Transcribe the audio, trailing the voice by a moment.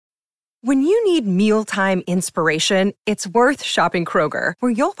When you need mealtime inspiration, it's worth shopping Kroger,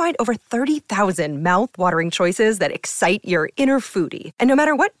 where you'll find over 30,000 mouth-watering choices that excite your inner foodie. And no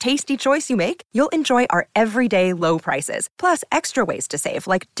matter what tasty choice you make, you'll enjoy our everyday low prices, plus extra ways to save,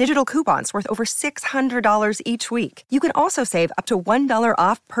 like digital coupons worth over $600 each week. You can also save up to $1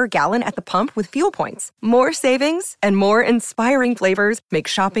 off per gallon at the pump with fuel points. More savings and more inspiring flavors make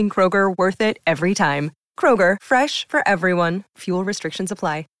shopping Kroger worth it every time. Kroger, fresh for everyone. Fuel restrictions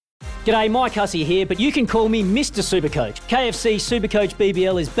apply. G'day, Mike Hussey here, but you can call me Mr. Supercoach. KFC Supercoach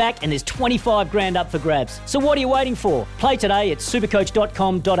BBL is back and there's 25 grand up for grabs. So what are you waiting for? Play today at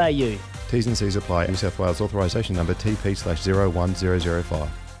supercoach.com.au. T's and C's apply. New South Wales authorisation number TP/01005.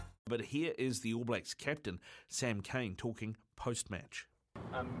 But here is the All Blacks captain, Sam Cane, talking post-match.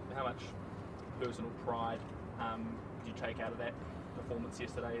 How much personal pride did you take out of that performance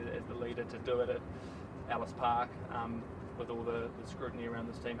yesterday as the leader to do it at Ellis Park? With all the scrutiny around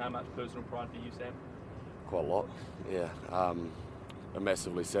this team, how much personal pride for you, Sam? Quite a lot, yeah. A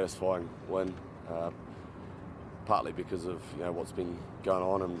massively satisfying win, partly because of what's been going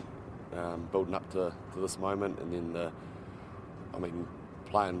on and building up to this moment, and then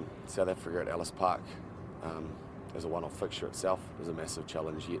playing South Africa at Ellis Park as a one-off fixture itself is a massive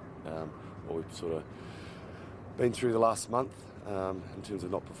challenge yet. What we've sort of been through the last month in terms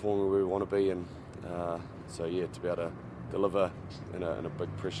of not performing where we want to be, and to be able to deliver in a big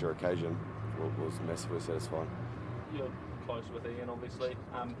pressure occasion was massively satisfying. You're close with Ian, obviously.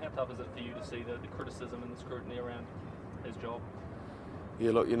 How tough is it for you to see the criticism and the scrutiny around his job?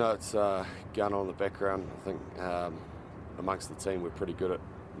 Yeah, look, it's going on in the background. I think amongst the team we're pretty good at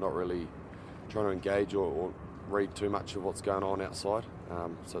not really trying to engage or read too much of what's going on outside.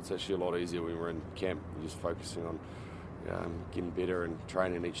 So it's actually a lot easier when we're in camp. We're just focusing on getting better and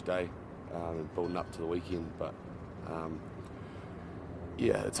training each day and building up to the weekend. But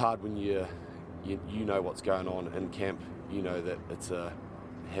it's hard when you know what's going on in camp. You know that it's a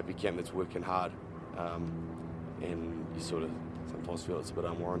happy camp that's working hard, and you sort of sometimes feel it's a bit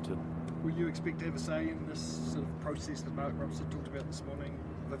unwarranted. Will you expect to have a say in this sort of process that Mark Robson talked about this morning,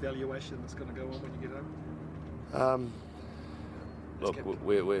 of evaluation that's going to go on when you get home? Look,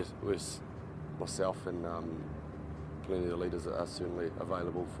 we're myself and plenty of the leaders are certainly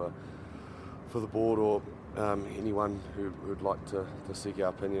available for the board or anyone who would like to seek our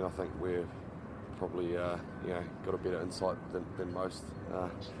opinion. I think we're probably got a better insight than most.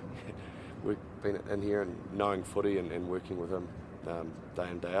 We've been in here and knowing footy and working with him day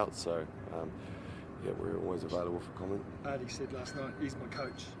in, day out, so we're always available for comment. Artie said last night, he's my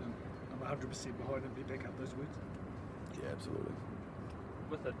coach, and I'm 100% behind him. Do you back up those words? Yeah, absolutely.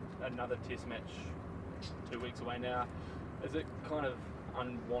 With another test match 2 weeks away now, is it kind of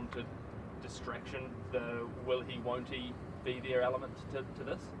unwanted distraction, the will he, won't he be there element to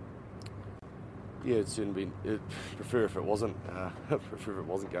this? Yeah, it'd certainly be. Prefer if it wasn't. Prefer if it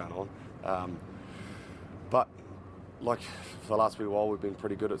wasn't going on. But like for the last wee while, we've been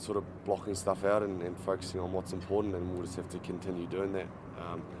pretty good at sort of blocking stuff out and focusing on what's important, and we'll just have to continue doing that.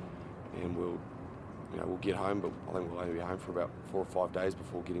 And we'll get home, but I think we'll only be home for about 4 or 5 days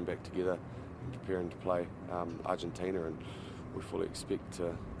before getting back together and preparing to play Argentina, and we fully expect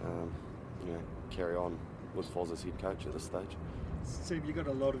to carry on with Foz as head coach at this stage. Sam, you've got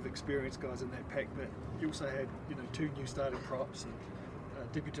a lot of experienced guys in that pack, but you also had 2 new starting props and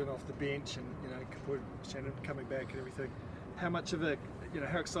Debutant off the bench, and Kapur Shannon coming back and everything. How much of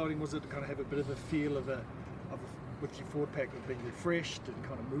how exciting was it to kind of have a bit of a feel of with your forward pack of being refreshed and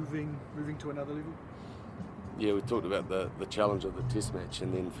kind of moving to another level? Yeah, we talked about the challenge of the test match,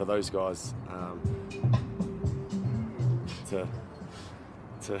 and then for those guys to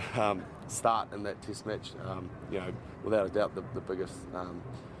start in that test match, without a doubt the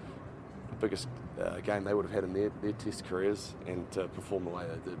biggest game they would have had in their test careers, and to perform the way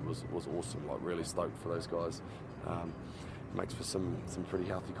they did was awesome. Like, really stoked for those guys. Makes for some pretty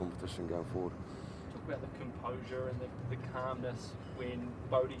healthy competition going forward. Talk about the composure and the calmness when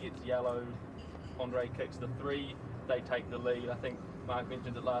Bodie gets yellow, Andre kicks the 3, they take the lead. I think Mark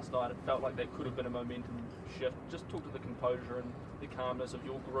mentioned it last night, it felt like that could have been a momentum shift. Just talk to the composure and the calmness of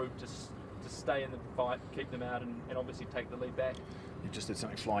your group to stay in the fight, keep them out, and obviously take the lead back. You just did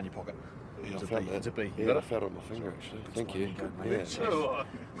something fly in your pocket. Yeah, it's a B. Yeah, I felt it on my finger actually. Thank you. Yeah. Sure.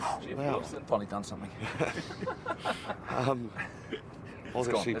 Wow. Finally done something. I was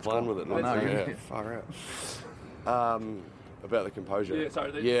actually playing with it. I know, yeah. Far out. About the composure. Yeah,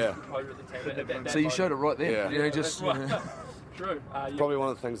 sorry. The composure of the team. So you showed it right there. Yeah. True. Probably one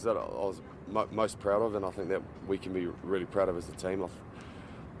of the things that I was most proud of, and I think that we can be really proud of as a team.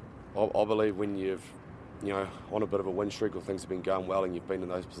 I believe when you've on a bit of a win streak or things have been going well and you've been in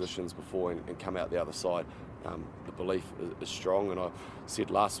those positions before and come out the other side, the belief is strong. And I said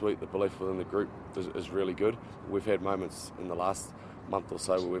last week the belief within the group is really good. We've had moments in the last month or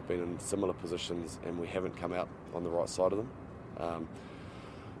so where we've been in similar positions and we haven't come out on the right side of them.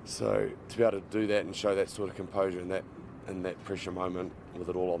 So to be able to do that and show that sort of composure in that pressure moment with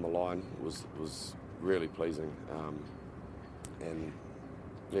it all on the line was really pleasing. And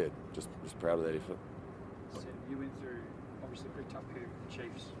yeah, just proud of that effort. So you went through obviously a pretty tough period with the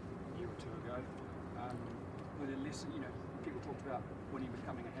Chiefs a year or two ago. Were there lessons, people talked about winning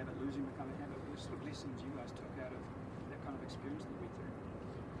becoming a habit, losing becoming a habit. Were there sort of lessons you guys took out of that kind of experience that you went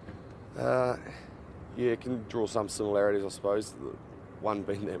through? Yeah, it can draw some similarities, I suppose. One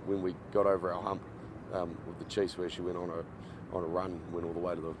being that when we got over our hump with the Chiefs, we actually went on a run, went all the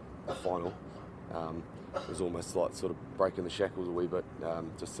way to the final. It was almost like sort of breaking the shackles a wee bit,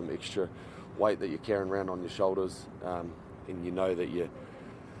 just some extra weight that you're carrying around on your shoulders, and you know that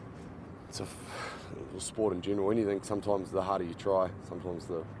it's a sport in general, anything, sometimes the harder you try, sometimes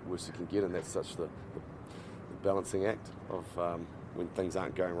the worse it can get, and that's such the balancing act of when things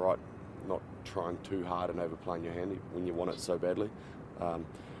aren't going right, not trying too hard and overplaying your hand when you want it so badly.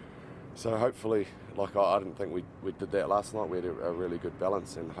 So hopefully, I didn't think we did that last night. We had a really good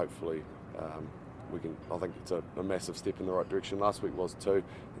balance, and hopefully we can. I think it's a massive step in the right direction. Last week was too,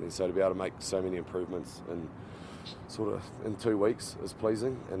 and then so to be able to make so many improvements in 2 weeks is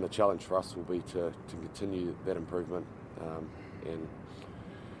pleasing. And the challenge for us will be to continue that improvement and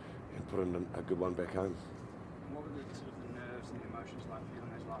put in a good one back home. And what were the sort of the nerves and the emotions like for you in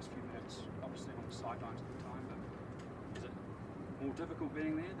those last few minutes? Obviously on the sidelines at the time, but is it more difficult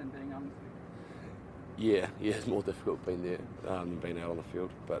being there than being on the field? Yeah, it's more difficult being there than being out on the field.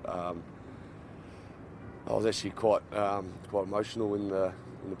 But I was actually quite emotional when the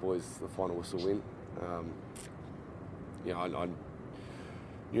boys, the final whistle went. I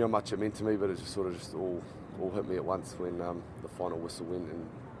knew how much it meant to me, but it just sort of all hit me at once when the final whistle went, and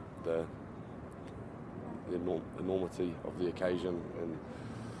the enormity of the occasion and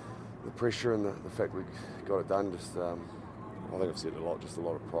the pressure and the fact we got it done. Just I think I've said a lot, just a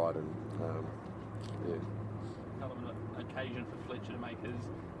lot of pride and yeah. Hell of an occasion for Fletcher to make his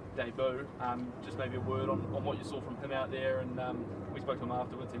debut. Just maybe a word on what you saw from him out there, and we spoke to him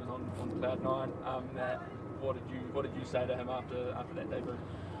afterwards. He was on cloud nine. What did you say to him after that debut?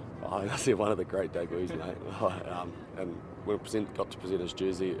 I said one of the great debuts, mate. And when I got to present his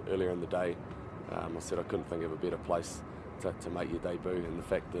jersey earlier in the day, I said I couldn't think of a better place to make your debut, and the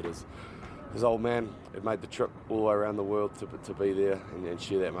fact that his old man had made the trip all the way around the world to be there and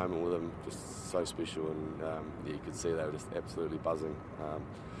share that moment with him, just so special. And you could see they were just absolutely buzzing.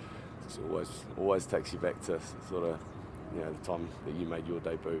 It always takes you back to sort of the time that you made your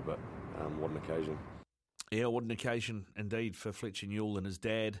debut, but what an occasion. Yeah, what an occasion indeed for Fletcher Newell and his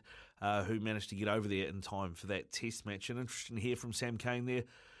dad, who managed to get over there in time for that test match. And interesting to hear from Sam Cane there,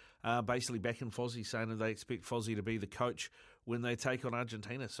 basically backing Fozzie, saying that they expect Fozzie to be the coach when they take on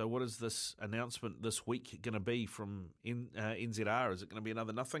Argentina. So what is this announcement this week going to be from NZR? Is it going to be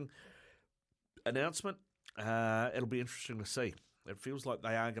another nothing announcement? It'll be interesting to see. It feels like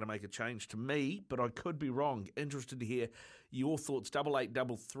they are going to make a change to me, but I could be wrong. Interested to hear your thoughts.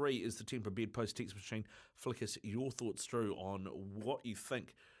 8833 is the Temper Bedpost text machine. Flick us your thoughts through on what you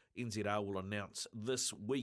think NZR will announce this week.